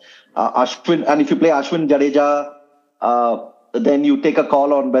rest. Ashwin, and if you play Ashwin, Jadeja, then you take a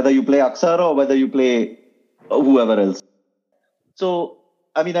call on whether you play Aksar or whether you play whoever else. So,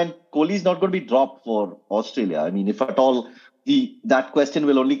 I mean, and Kohli is not going to be dropped for Australia. I mean, if at all, that question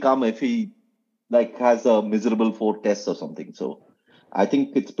will only come if he has a miserable 4 tests or something. So, I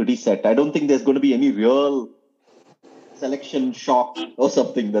think it's pretty set. I don't think there's going to be any real selection shock or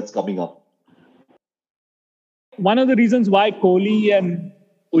something that's coming up. One of the reasons why Kohli and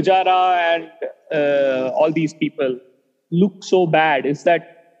Pujara and all these people look so bad is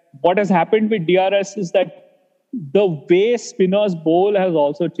that what has happened with DRS is that the way spinners bowl has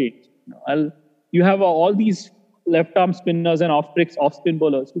also changed. You have all these left-arm spinners and off-spin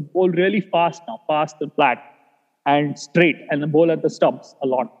bowlers who bowl really fast now, fast and flat and straight, and bowl at the stumps a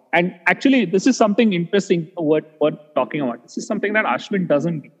lot. And actually, this is something interesting worth talking about. This is something that Ashwin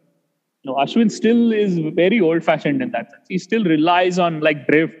doesn't do. Ashwin still is very old-fashioned in that sense. He still relies on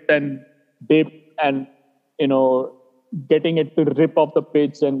drift and dip and, getting it to rip off the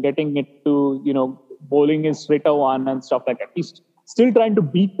pitch and getting it to, bowling his straighter one and stuff like that. He's still trying to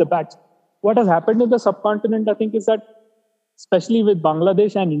beat the bats. What has happened in the subcontinent, I think, is that, especially with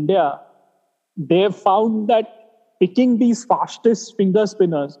Bangladesh and India, they've found that picking these fastest finger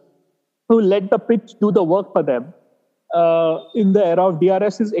spinners who let the pitch do the work for them in the era of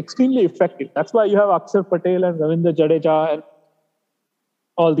DRS is extremely effective. That's why you have Akshar Patel and Ravindra Jadeja and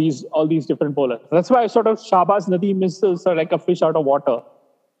all these different bowlers. That's why sort of Shahbaz Nadeem is sort of like a fish out of water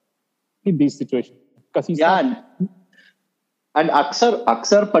in these situations. Because he's and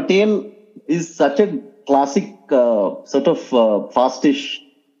Akshar Patel is such a classic sort of fastish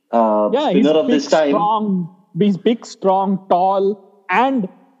spinner of this time. He's big, strong, tall, and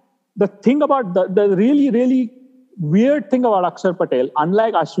the thing about the really, really weird thing about Akshar Patel,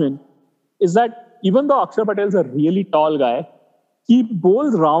 unlike Ashwin, is that even though Akshar Patel is a really tall guy, he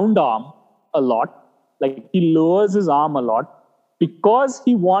bowls round arm a lot. He lowers his arm a lot because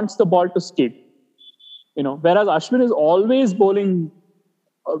he wants the ball to skid. Whereas Ashwin is always bowling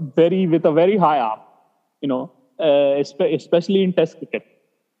with a very high arm. Especially in Test cricket.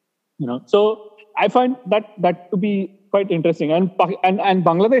 So I find that to be quite interesting. And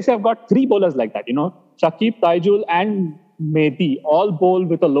Bangladesh have got 3 bowlers like that. Shakib, Taijul, and Mehdi all bowl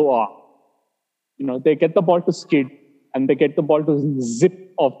with a low arm. They get the ball to skid and they get the ball to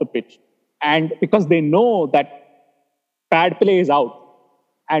zip off the pitch. And because they know that pad play is out.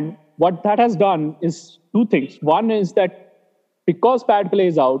 And what that has done is 2 things. One is that because pad play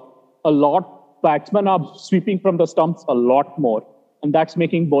is out, batsmen are sweeping from the stumps a lot more. And that's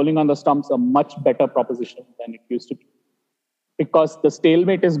making bowling on the stumps a much better proposition than it used to be. Because the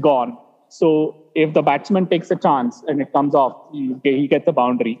stalemate is gone. So if the batsman takes a chance and it comes off, he gets a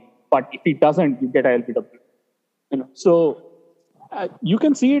boundary. But if he doesn't, you get a LBW. So you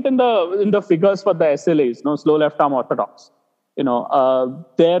can see it in the figures for the SLAs, slow left arm orthodox.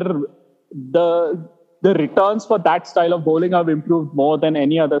 The returns for that style of bowling have improved more than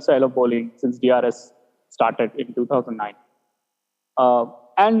any other style of bowling since DRS started in 2009.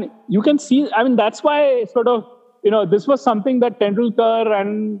 And you can see, that's why sort of, this was something that Tendulkar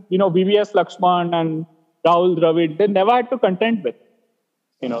and, VVS Lakshman and Rahul Dravid, they never had to contend with.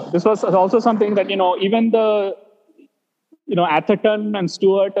 This was also something that, even the, Atherton and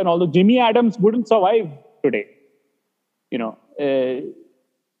Stewart and all the Jimmy Adams wouldn't survive today.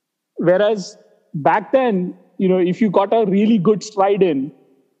 Whereas back then, if you got a really good stride in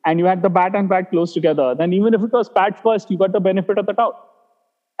and you had the bat and pad close together, then even if it was pad first, you got the benefit of the tout.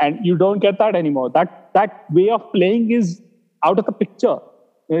 And you don't get that anymore. That way of playing is out of the picture.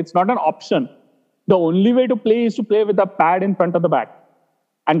 It's not an option. The only way to play is to play with the pad in front of the bat.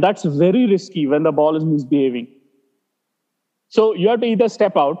 And that's very risky when the ball is misbehaving. So you have to either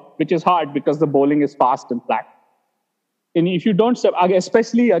step out, which is hard because the bowling is fast and flat. And if you don't step,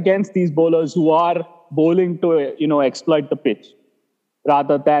 especially against these bowlers who are bowling to, exploit the pitch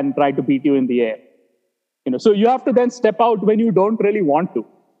rather than try to beat you in the air. So you have to then step out when you don't really want to.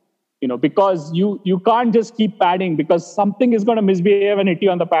 Because you can't just keep padding because something is going to misbehave and hit you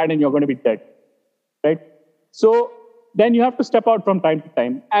on the pad and you're going to be dead, right? So then you have to step out from time to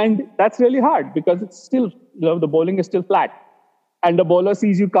time. And that's really hard because it's still, the bowling is still flat. And the bowler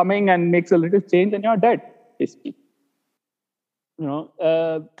sees you coming and makes a little change and you're dead, basically.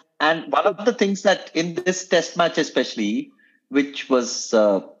 And one of the things that in this test match especially, which was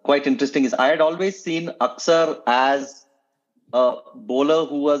quite interesting, is I had always seen Aksar as a bowler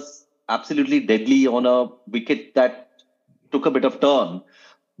who was absolutely deadly on a wicket that took a bit of turn.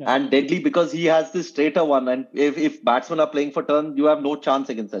 Yeah. And deadly because he has this straighter one. And if batsmen are playing for turn, you have no chance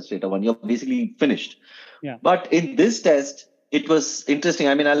against that straighter one. You're basically finished. Yeah. But in this test, it was interesting.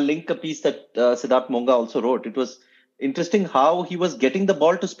 I mean, I'll link a piece that Siddharth Monga also wrote. It was interesting how he was getting the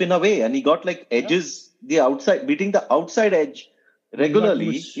ball to spin away, and he got like edges, the outside, beating the outside edge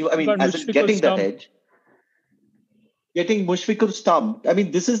regularly. As in getting that edge, getting Mushfiqur stumped. I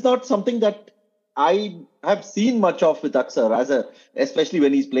mean, this is not something that I have seen much of with Aksar, especially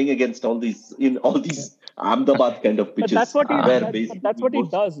when he's playing against all these Ahmedabad kind of pitches. But that's what he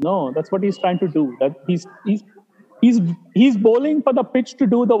does. No, that's what he's trying to do. That he's bowling for the pitch to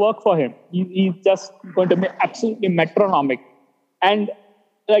do the work for him. He's just going to be absolutely metronomic, and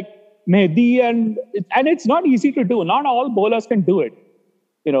like Mehdi and it's not easy to do. Not all bowlers can do it.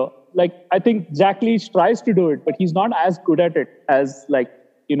 You know, like I think Jack Leach tries to do it, but he's not as good at it as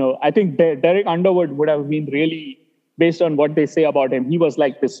I think Derek Underwood would have been really, based on what they say about him, he was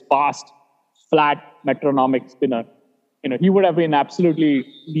like this fast, flat, metronomic spinner. You know, he would have been absolutely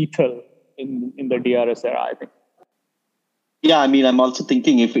lethal in the DRS era, I think. Yeah, I mean, I'm also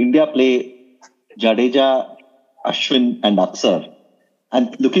thinking if India play Jadeja, Ashwin and Aksar,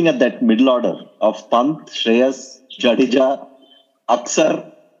 and looking at that middle order of Pant, Shreyas, Jadeja,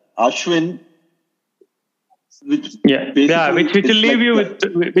 Aksar, Ashwin, which will leave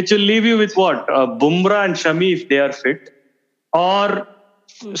you with what? Bumrah and Shami if they are fit, or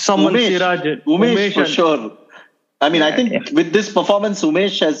someone Siraj. Umesh for sure. I mean, I think with this performance,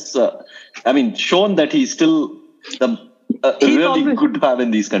 Umesh has, shown that he's still really good to have in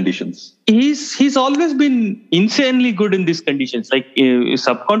these conditions. He's always been insanely good in these conditions, like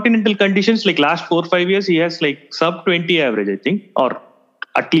subcontinental conditions. Like last 4 or 5 years, he has like sub 20 average, I think, or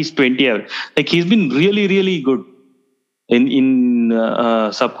at least 20 average. Like he's been really, really good in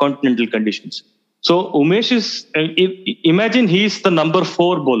subcontinental conditions. So Umesh is, imagine he's the number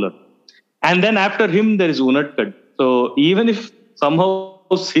 4 bowler. And then after him, there is Unadkat. So even if somehow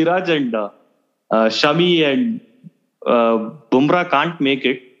Siraj and Shami and Bumrah can't make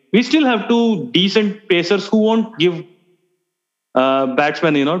it, we still have 2 decent pacers who won't give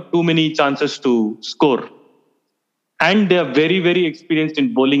batsmen, too many chances to score. And they are very, very experienced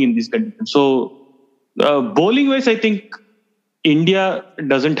in bowling in these conditions. So bowling wise, I think India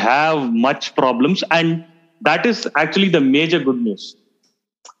doesn't have much problems. And that is actually the major good news.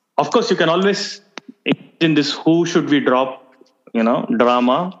 Of course, you can always in this who should we drop,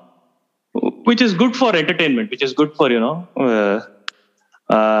 drama, which is good for entertainment, which is good for,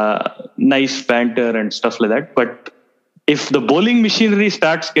 nice banter and stuff like that. But if the bowling machinery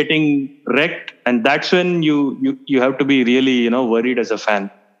starts getting wrecked, and that's when you have to be really, worried as a fan.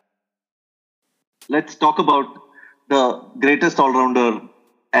 Let's talk about the greatest all-rounder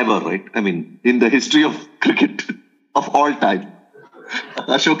ever, right? I mean, in the history of cricket of all time.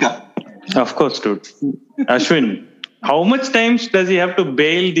 Ashoka. Of course, dude. Ashwin. How much times does he have to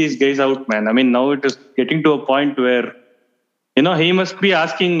bail these guys out, man? I mean, now it is getting to a point where, he must be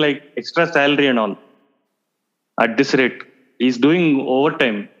asking like extra salary and all. At this rate, he's doing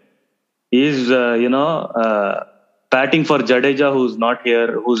overtime. He's, batting for Jadeja, who's not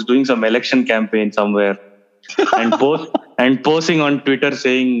here, who's doing some election campaign somewhere, and posting on Twitter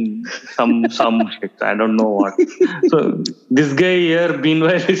saying some shit. I don't know what. So this guy here,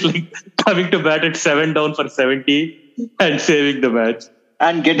 meanwhile, is like coming to bat at 7 down for 70 and saving the match.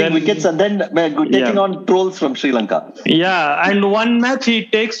 And getting wickets and then taking on trolls from Sri Lanka. Yeah, and one match he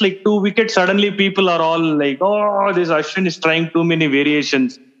takes like 2 wickets. Suddenly people are all like, oh, this Ashwin is trying too many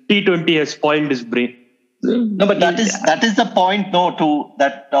variations. T20 has spoiled his brain. No, but that is the point,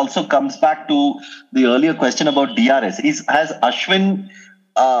 that also comes back to the earlier question about DRS. Has Ashwin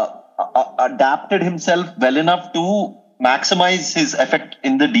adapted himself well enough to maximize his effect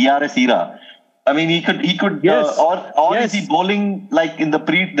in the DRS era? I mean, he could, yes. Or is he bowling like in the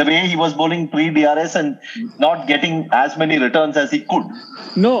way he was bowling pre-DRS and not getting as many returns as he could?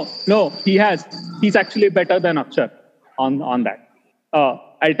 No, he has. He's actually better than Akshar on that.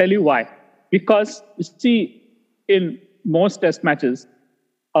 I'll tell you why. Because you see, in most test matches,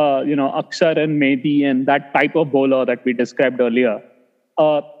 Akshar and Mehdi and that type of bowler that we described earlier,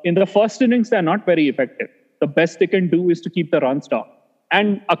 in the first innings, they're not very effective. The best they can do is to keep the runs down.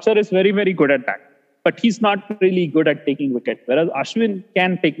 And Akshar is very, very good at that. But he's not really good at taking wickets. Whereas Ashwin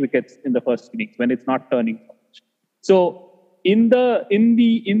can take wickets in the first innings when it's not turning so much. So in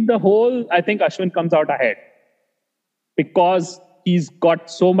the whole, I think Ashwin comes out ahead. Because he's got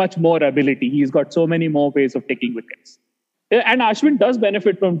so much more ability. He's got so many more ways of taking wickets. And Ashwin does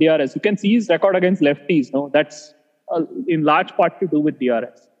benefit from DRS. You can see his record against lefties. No, that's in large part to do with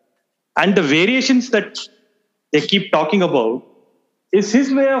DRS. And the variations that they keep talking about is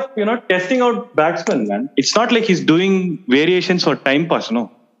his way of, testing out batsmen, man. It's not like he's doing variations for time pass, no.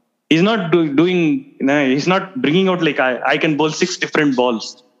 He's not he's not bringing out like, I can bowl 6 different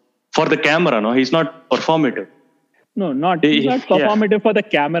balls for the camera, no. He's not performative. No, he's not performative for the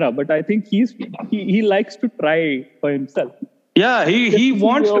camera, but I think he likes to try for himself. Yeah, he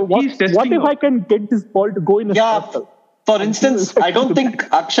wants to. He's testing. What if I can get this ball to go in a circle? For instance, I don't think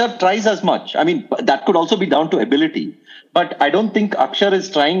Akshar tries as much. I mean, that could also be down to ability. But I don't think Akshar is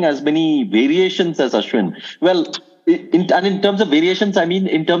trying as many variations as Ashwin. Well, in terms of variations, I mean,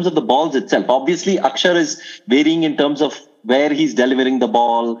 in terms of the balls itself. Obviously, Akshar is varying in terms of where he's delivering the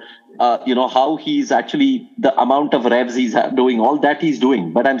ball, how he's actually, the amount of revs he's doing, all that he's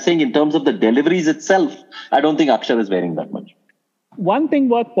doing. But I'm saying in terms of the deliveries itself, I don't think Akshar is varying that much. One thing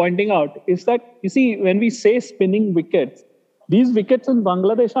worth pointing out is that, you see, when we say spinning wickets, these wickets in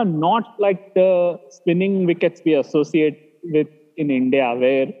Bangladesh are not like the spinning wickets we associate with in India,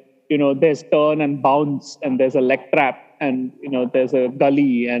 where, there's turn and bounce and there's a leg trap and, there's a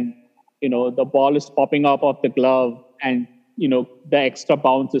gully and, the ball is popping up off the glove and, the extra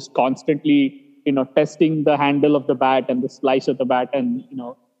bounce is constantly, testing the handle of the bat and the slice of the bat and,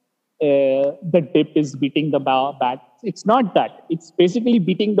 the dip is beating the bat. It's not that. It's basically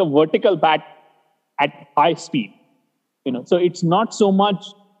beating the vertical bat at high speed. So it's not so much,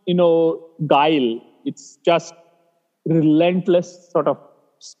 guile. It's just relentless sort of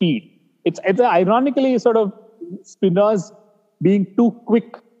speed. It's ironically sort of spinners being too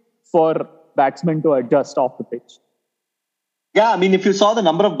quick for batsmen to adjust off the pitch. Yeah, I mean, if you saw the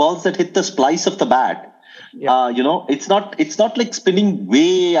number of balls that hit the splice of the bat, it's not like spinning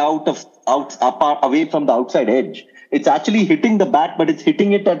way up away from the outside edge. It's actually hitting the bat, but it's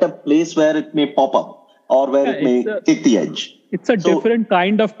hitting it at a place where it may pop up or where it may hit the edge. It's a different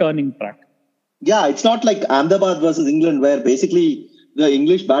kind of turning track. Yeah, it's not like Ahmedabad versus England, where basically the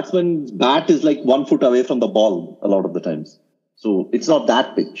English batsman's bat is like 1 foot away from the ball a lot of the times. So it's not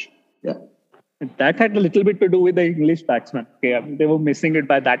that pitch. Yeah. That had a little bit to do with the English batsmen. Okay, I mean, they were missing it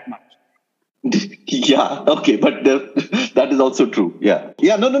by that much. Yeah, okay, but that is also true. Yeah.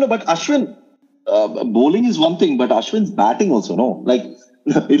 Yeah, no. But Ashwin, bowling is one thing, but Ashwin's batting also, no? Like,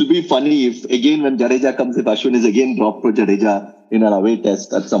 it'll be funny if, again, when Jadeja comes, if Ashwin is again dropped for Jadeja in an away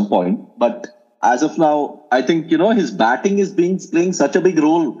test at some point. But as of now, I think, his batting is playing such a big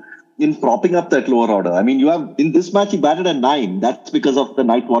role in propping up that lower order. I mean, in this match, he batted at 9. That's because of the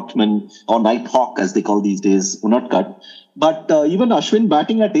night watchman or night hawk, as they call these days, Unadkat. But even Ashwin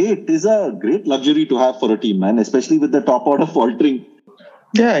batting at 8 is a great luxury to have for a team, man, especially with the top order faltering.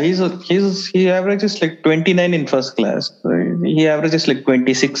 Yeah, he averages like 29 in first class. He averages like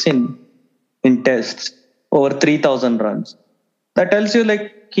 26 in tests, over 3,000 runs. That tells you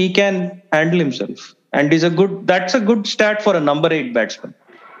like he can handle himself, and that's a good stat for a number 8 batsman.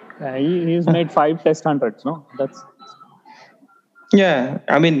 Yeah, he's made 5 test hundreds, no? Yeah,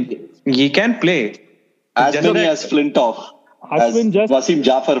 I mean, he can play. As many as Flintoff, as Wasim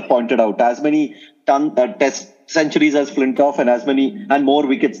Jafar pointed out, as many test centuries as Flintoff and more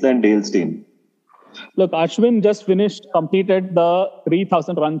wickets than Dale Steyn. Look, Ashwin just completed the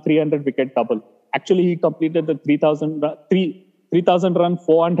 3,000 run, 300 wicket double. Actually, he completed the 3,000 run,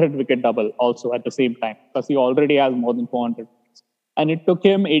 400 wicket double also at the same time, because he already has more than 400 wickets. And it took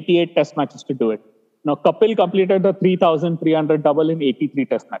him 88 test matches to do it. Now, Kapil completed the 3,300 double in 83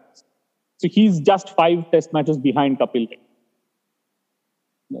 test matches. So he's just 5 test matches behind Kapil.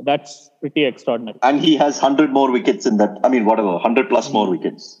 That's pretty extraordinary. And he has 100 more wickets in that. I mean, 100 plus more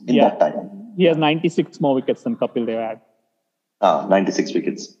wickets in that time. He has 96 more wickets than Kapil Dev had. 96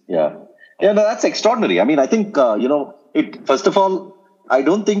 wickets. Yeah. Yeah, no, that's extraordinary. I mean, I think, first of all, I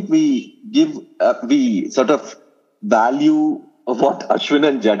don't think we sort of value of what having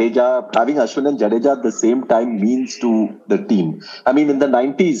Ashwin and Jadeja at the same time means to the team. I mean, in the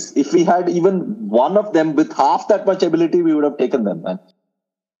 90s, if we had even one of them with half that much ability, we would have taken them, man.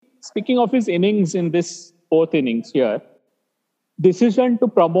 Speaking of his innings in this 4th innings here, decision to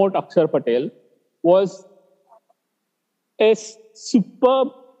promote Akshar Patel was a superb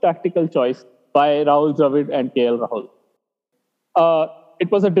tactical choice by Rahul Dravid and KL Rahul.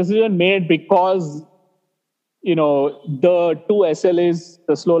 It was a decision made because, the 2 SLAs,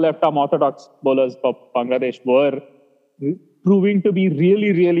 the slow left-arm orthodox bowlers for Bangladesh, were proving to be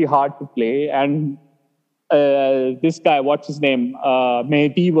really, really hard to play. And this guy, what's his name?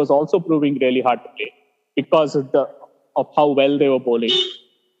 Mehdi was also proving really hard to play because of the of how well they were bowling.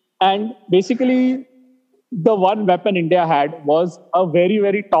 And basically, the one weapon India had was a very,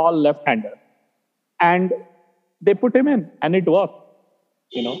 very tall left-hander. And they put him in, and it worked.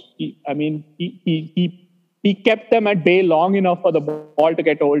 He kept them at bay long enough for the ball to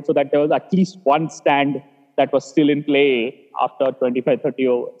get old so that there was at least one stand that was still in play after 25, 30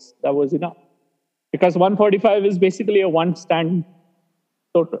 overs. That was enough. Because 145 is basically a one stand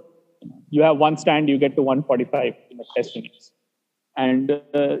total. You have one stand, you get to 145 in a test innings. And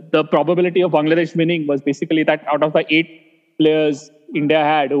the probability of Bangladesh winning was basically that out of the 8 players India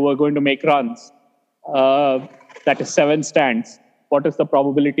had who were going to make runs, that is 7 stands. What is the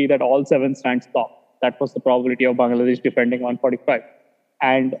probability that all 7 stands stop? That was the probability of Bangladesh defending 145.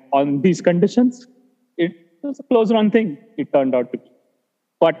 And on these conditions, it was a close run thing, it turned out to be.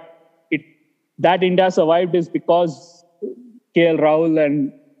 But that India survived is because KL Rahul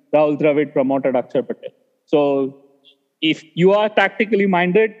and Rahul Dravid promoted Akshar Patel. So if you are tactically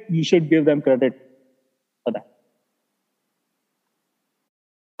minded, you should give them credit for that.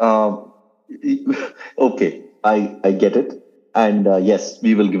 Okay, I get it. And yes,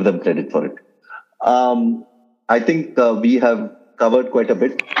 we will give them credit for it. I think we have covered quite a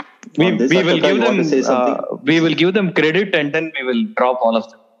bit. We will give them credit, and then we will drop all of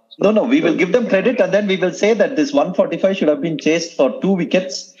them. No, we will give them credit, and then we will say that this 145 should have been chased for 2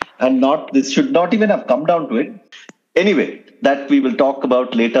 wickets, and this should not even have come down to it. Anyway, that we will talk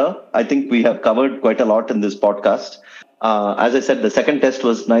about later. I think we have covered quite a lot in this podcast. As I said, the second test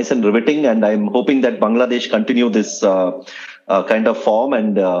was nice and riveting, and I'm hoping that Bangladesh continue this kind of form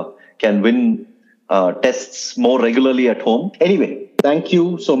and can win tests more regularly at home. Anyway, thank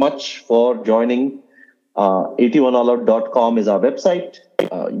you so much for joining. 81allout.com is our website.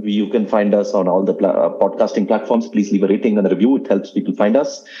 You can find us on all the podcasting platforms. Please leave a rating and a review. It helps people find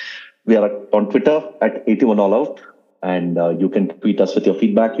us. We are on Twitter at 81allout, and you can tweet us with your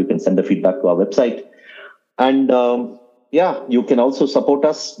feedback. You can send the feedback to our website. And you can also support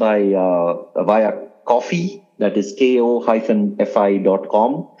us by via Ko-fi. That is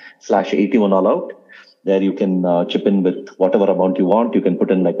ko-fi.com/81allout. There you can chip in with whatever amount you want. You can put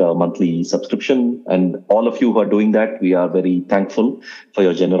in like a monthly subscription. And all of you who are doing that, we are very thankful for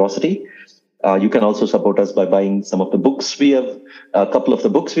your generosity. You can also support us by buying some of the books a couple of the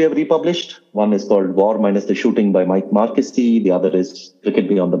books we have republished. One is called War Minus the Shooting by Mike Marquis. The other is Cricket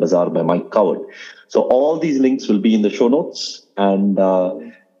Beyond the Bazaar by Mike Coward. So all these links will be in the show notes. And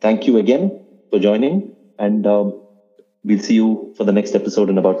thank you again for joining. And we'll see you for the next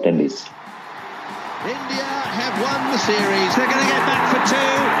episode in about 10 days. India have won the series. They're going to get back for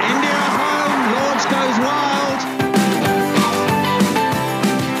 2.